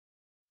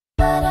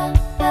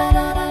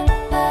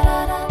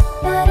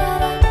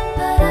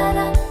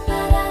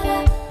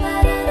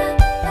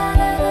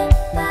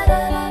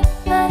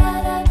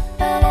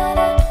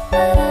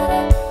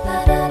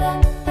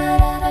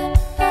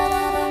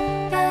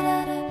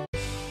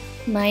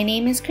My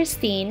name is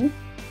Christine.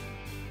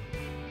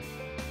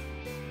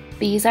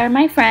 These are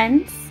my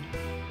friends.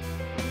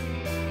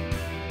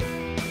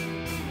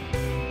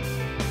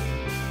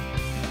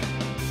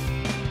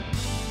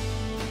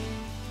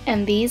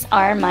 And these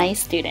are my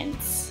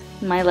students,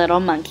 my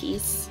little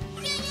monkeys.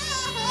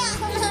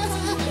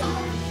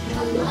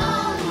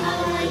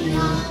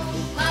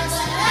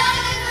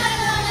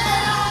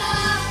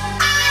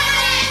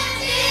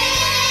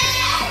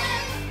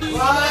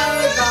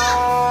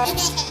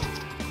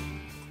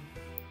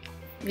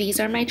 These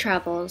are my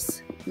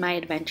travels, my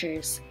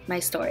adventures, my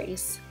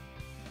stories.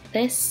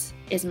 This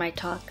is my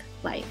talk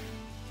life.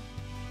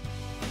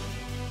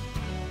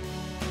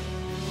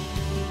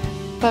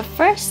 But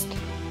first,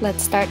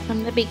 let's start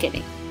from the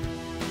beginning.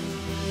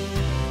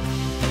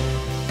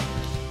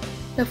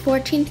 The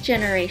 14th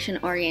generation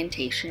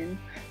orientation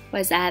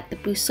was at the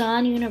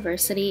Busan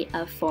University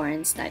of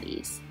Foreign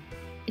Studies.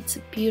 It's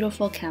a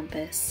beautiful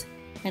campus,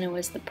 and it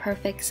was the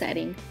perfect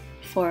setting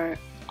for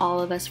all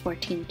of us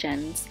 14th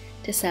gens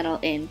to settle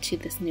into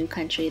this new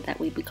country that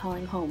we'd be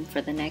calling home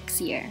for the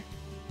next year.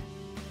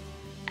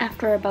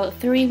 After about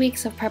 3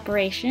 weeks of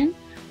preparation,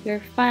 we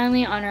were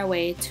finally on our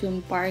way to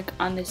embark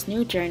on this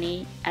new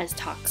journey as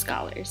talk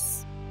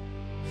scholars.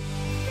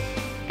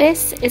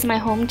 This is my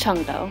home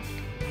Cheongdo.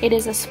 It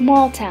is a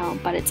small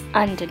town, but it's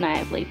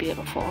undeniably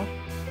beautiful,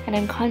 and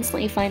I'm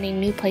constantly finding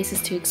new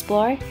places to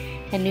explore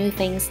and new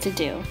things to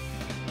do.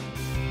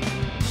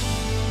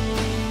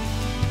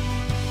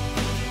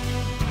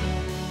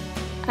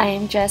 I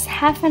am just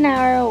half an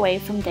hour away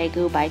from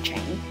Daegu by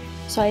train,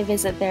 so I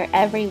visit there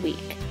every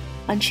week.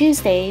 On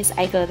Tuesdays,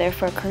 I go there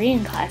for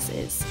Korean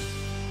classes.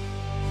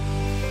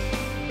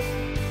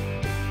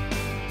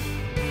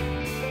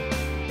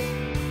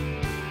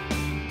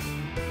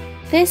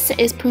 This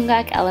is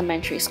Pungak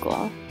Elementary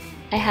School.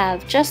 I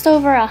have just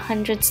over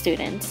 100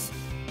 students.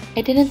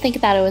 I didn't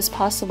think that it was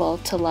possible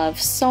to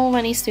love so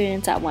many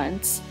students at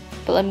once,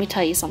 but let me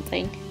tell you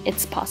something,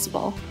 it's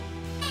possible.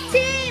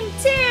 Team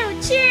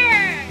 2,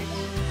 cheer!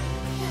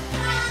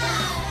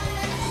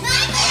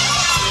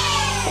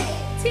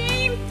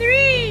 Team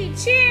 3,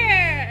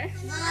 cheer!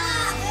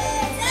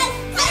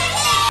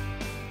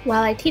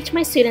 While I teach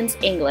my students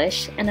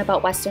English and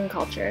about Western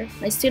culture,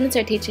 my students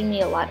are teaching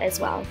me a lot as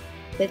well.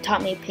 They've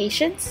taught me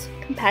patience,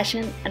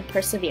 compassion, and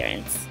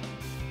perseverance.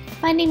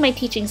 Finding my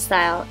teaching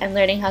style and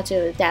learning how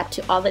to adapt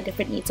to all the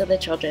different needs of the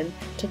children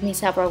took me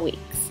several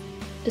weeks.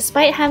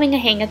 Despite having a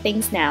hang of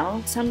things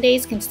now, some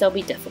days can still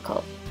be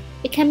difficult.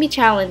 It can be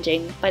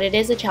challenging, but it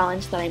is a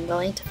challenge that I'm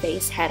willing to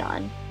face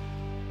head-on.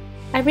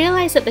 I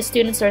realize that the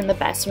students learn the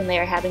best when they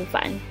are having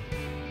fun.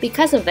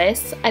 Because of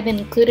this, I've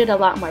included a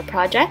lot more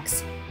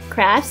projects,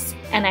 crafts,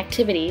 and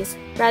activities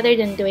rather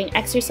than doing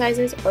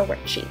exercises or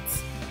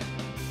worksheets.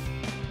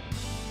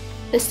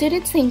 The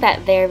students think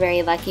that they're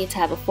very lucky to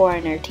have a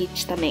foreigner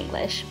teach them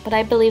English, but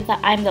I believe that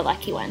I'm the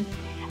lucky one.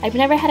 I've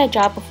never had a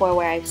job before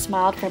where I've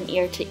smiled from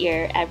ear to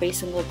ear every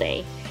single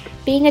day.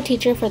 Being a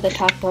teacher for the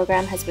talk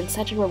program has been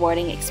such a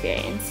rewarding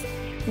experience.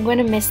 I'm going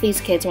to miss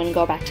these kids when I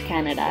go back to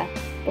Canada,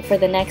 but for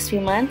the next few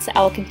months,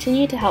 I will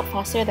continue to help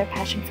foster their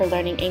passion for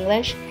learning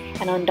English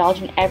and I'll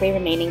indulge in every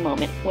remaining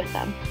moment with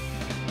them.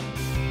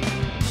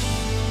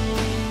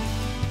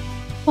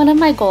 One of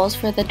my goals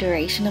for the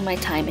duration of my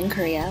time in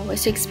Korea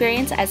was to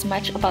experience as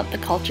much about the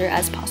culture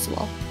as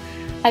possible.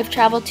 I've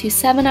traveled to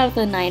 7 out of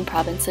the 9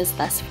 provinces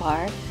thus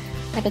far.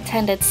 I've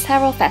attended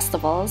several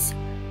festivals,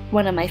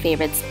 one of my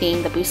favorites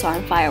being the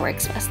Busan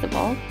Fireworks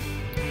Festival.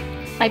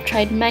 I've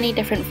tried many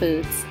different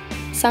foods,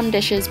 some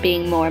dishes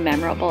being more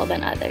memorable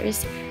than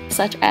others,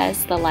 such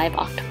as the live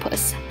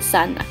octopus,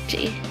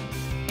 sannakji.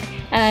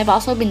 And I've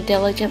also been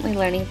diligently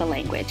learning the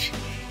language.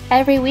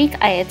 Every week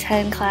I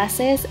attend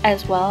classes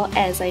as well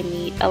as I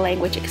meet a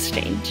language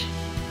exchange.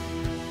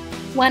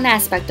 One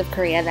aspect of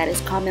Korea that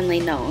is commonly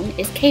known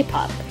is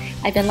K-pop.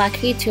 I've been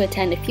lucky to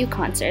attend a few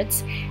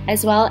concerts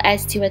as well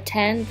as to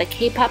attend the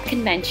K-pop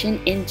convention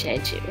in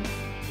Jeju.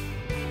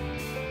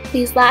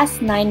 These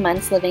last 9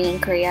 months living in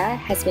Korea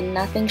has been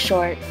nothing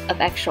short of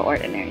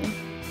extraordinary.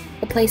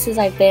 The places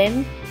I've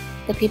been,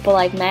 the people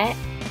I've met,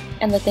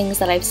 and the things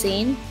that I've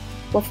seen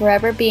will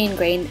forever be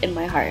ingrained in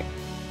my heart.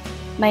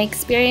 My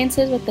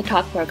experiences with the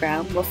talk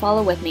program will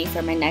follow with me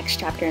for my next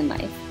chapter in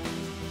life.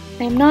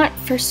 I am not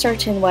for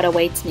certain what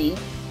awaits me,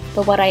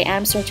 but what I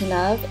am certain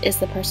of is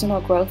the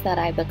personal growth that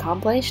I've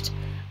accomplished,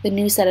 the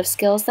new set of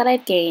skills that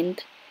I've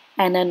gained,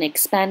 and an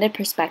expanded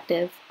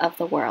perspective of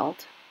the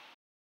world.